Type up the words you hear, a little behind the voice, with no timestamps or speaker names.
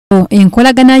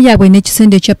enkolagana yaabwe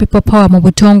n'ekisinde kya People Power mu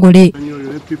butongole.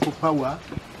 People Power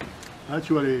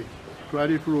actually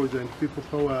twali tulowooza nti People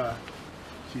Power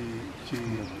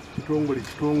kitongole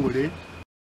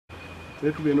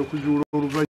naye tugenda okuzuula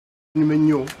oluvannyuma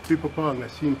ennyo People Power nga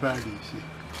simpaaliisi.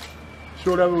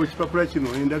 So olaba ekipapula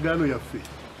kino endagaano yaffe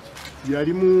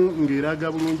yalimu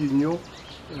ng'eraga bulungi nnyo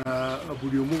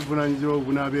buli omu buvunaanyizibwa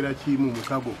bunaabeera kimu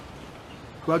mukago.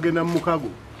 Twagenda mu mukago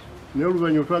naye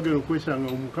oluvannyuma twagenda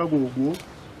okwesanga omukago ogwo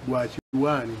gwa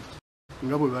Kiwaani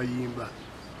nga bwe bayimba.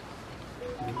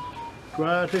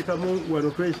 Twateekamu wano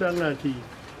twesanga nti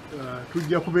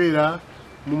tujja kubeera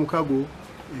mu mukago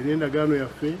era endagaano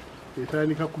yaffe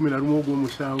etandika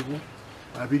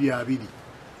 11/7/2020.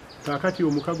 Kaakati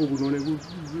omukago guno ne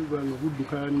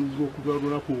guddukanyizibwa okuva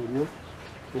olunaku olwo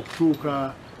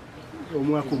okutuuka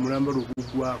omwaka omulamba lwe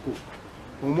guggwako.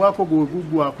 Omwaka ogwo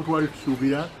guggwako twali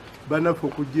tusuubira bannaffe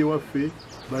okujja ewaffe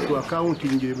batu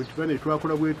akawuntingire mu kifane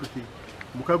twakola bwe tuti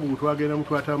mukago gwe twagendamu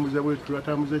twatambuza bwe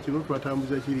twatambuza kino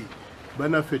twatambuza kiri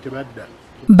bannaffe tebadda.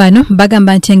 Bano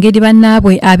bagamba nti engeri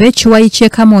bannaabwe ab'Ekiwayi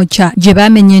Ekitongozza gye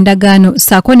baamenya endagaano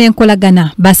ssaako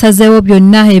n'enkolagana basazeewo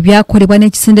byonna ebyakolebwa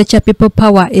n'ekisinde kya People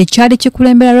Power ekyali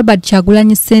kikulembera Robert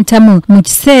Kyagulanyi Ssentamu mu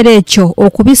kiseera ekyo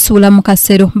okubisuula mu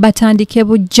kasero batandike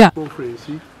bujja.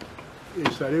 Konferensi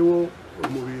esalewo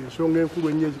mu nsonga enkulu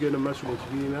ennyo ezigenda mu maaso mu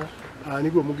kibiina ani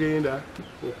gwe mugenda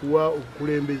okuwa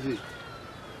obukulembeze.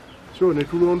 So ne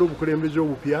tulonda obukulembeze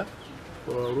obupya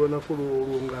olunaku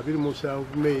nga 27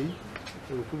 May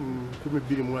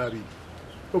 2020.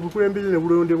 Obukulembeze ne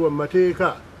bulondebwa mu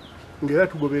mateeka ng'era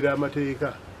tugobera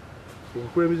amateeka.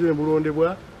 Obukulembeze ne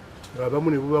bulondebwa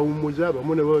abamu ne bubawummuza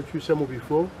abamu ne babakyusa mu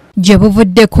bifo. Gye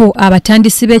buvuddeko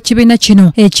abatandisi b'ekibiina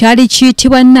kino ekyali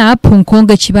kiyitibwa Nup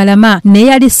Endala ne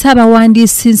yali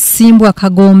Ssaabawandiisi Nsimbwa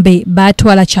Kagombe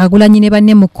baatwala Kyagulanyi ne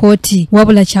banne mu kkooti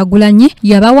wabula Kyagulanyi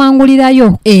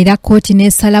yabawangulirayo era kkooti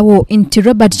n'esalawo nti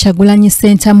Robert Kyagulanyi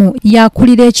Ssentamu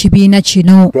yakulira ekibiina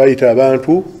kino. Twayita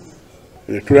abantu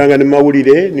tulanga ne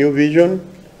mawulire New Vision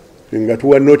nga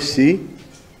tuwa notisi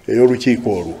ey'olukiiko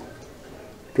olwo.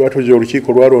 Twatuze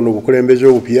olukiiko lwalona obukulembeze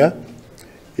obupya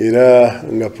era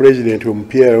nga President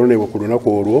omupya yalonebwa ku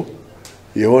lunaku olwo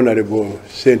ye Honorable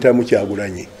Ssentamu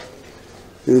Kyagulanyi.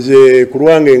 Nze ku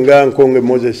lwange nga Nkonge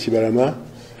Moses Kibalama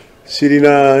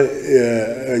sirina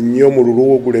nnyo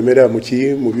mululu gulemera mu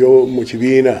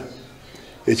kibiina.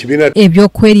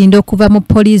 Ebyokwerinda okuva mu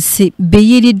poliisi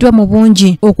biyiriddwa mu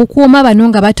bungi okukuuma bano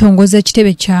nga batongoza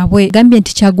ekitebe kyabwe. Gambye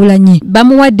nti Kyagulanyi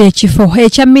bamuwadde ekifo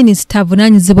ekya minisita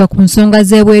avunaanyizibwa ku nsonga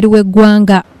z'ebweru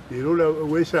w'eggwanga. Era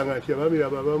weesanga nti abaami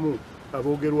abamu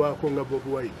aboogerwako nga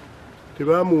Bobi Wine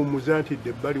tebamuwummuza nti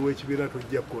ebbali w'ekibiina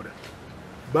tojja kukola.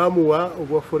 Baamuwa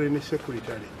obwa foreign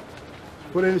secretary.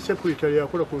 Foreign secretary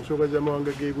akola ku nsonga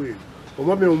z'amawanga g'ebweru.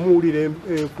 Omwami omuwulira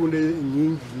enfunda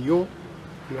nnyingi nnyo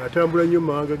ng'atambula nnyo mu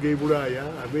mawanga g'e Bulaaya,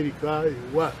 Amerika,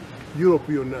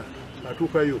 Europe yonna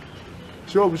atuukayo.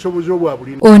 So obusobozi obwa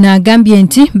bulina. Ono agambye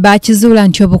nti baakizuula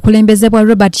nti obukulembeze bwa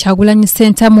Robert Kyagulanyi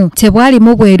Ssentamu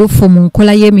tebwalimu bwerufu mu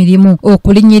nkola y'emirimu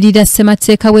okulinnyirira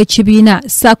ssemateeka w'ekibiina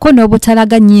ssaako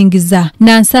n'obutalaga nnyingiza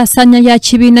na nsaasaanya ya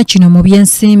kibiina kino mu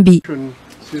by'ensimbi.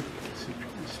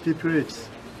 Stipulates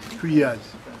 2 years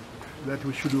that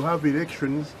we should have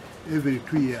elections every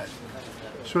 2 years.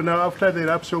 So now after the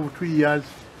lapse of 2 years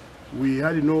we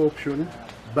had no option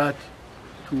but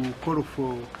to call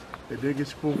for a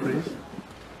delegates conference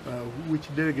which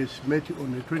delegates met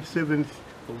on the 27th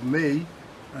of May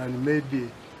and made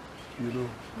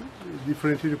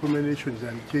different recommendations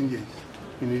and changes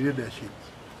in the leadership.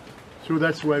 So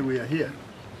that's why we are here,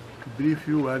 to brief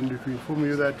you and to inform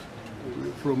you that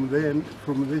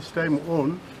from this time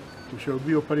on, we shall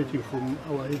be operating from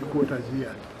our headquarters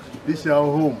here. This is our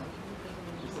home.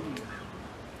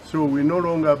 So we no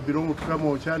longer belong to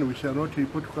Kamwokya and we shall not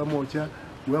report to Kamwokya.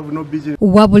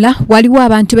 Wabula waliwo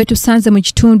abantu betusanze mu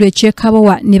kitundu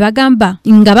eky'Ekabowa ne bagamba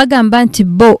nti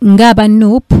bo ng'aba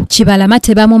Nup Kibalama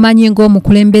tebamumanyi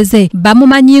ng'omukulembeze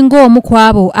bamumanyi ng'omu ku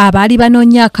abo abaali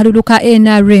banoonya akalulu ka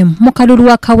NRM mu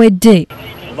kalulu akawedde.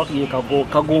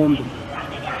 Kagombe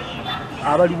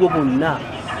abaliwo bonna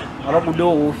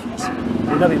abaguddewo woofiisi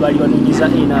bonna be baali banoonyeza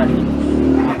NRM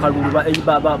akalulu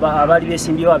abaali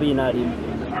beesimbyewo aba NRM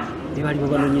be baali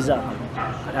banoonyeza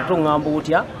ate ngamba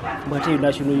otya mbate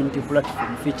National Unity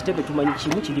Platform fe kitebe tumanyi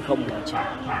kimu kiri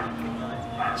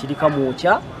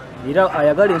Kamwokya era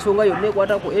ayagala ensonga yonna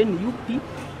ekwata ku NUP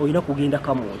olina kugenda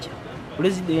Kamwokya.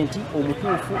 President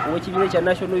omutuufu ow'ekibiina kya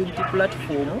National Unity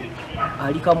Platform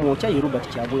ali Kamwokya ye Robert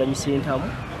Kyagulanyi Ssentamu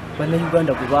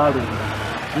bannayuganda gwe baalonda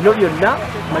bino byonna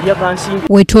malya gansimbi.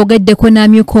 Wetwogeddeko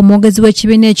n'amyuka omwogezi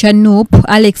w'ekibiina ekya Nup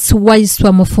Alex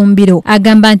Waiswa Mufumbiro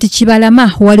agamba nti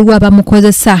Kibalama waliwo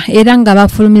abamukozesa era nga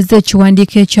bafulumiza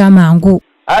ekiwandiiko ekyamangu.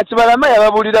 Kibalama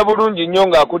yababulira bulungi nnyo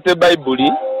ng'akutte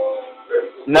Bayibuli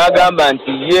n'agamba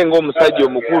nti ye ng'omusajja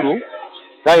omukulu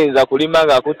tayinza kulima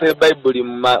ng'akutte Bayibuli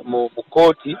mu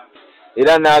kooti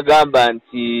era n'agamba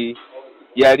nti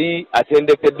yali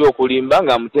atendekeddwa okulimba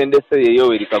ng'amutendese ye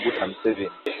Yoweri Kaguta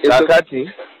Museveni. Kaakati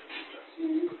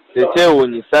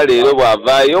tekyewuunyisa leero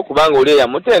bw'avaayo kubanga oli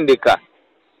eyamutendeka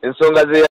ensonga ze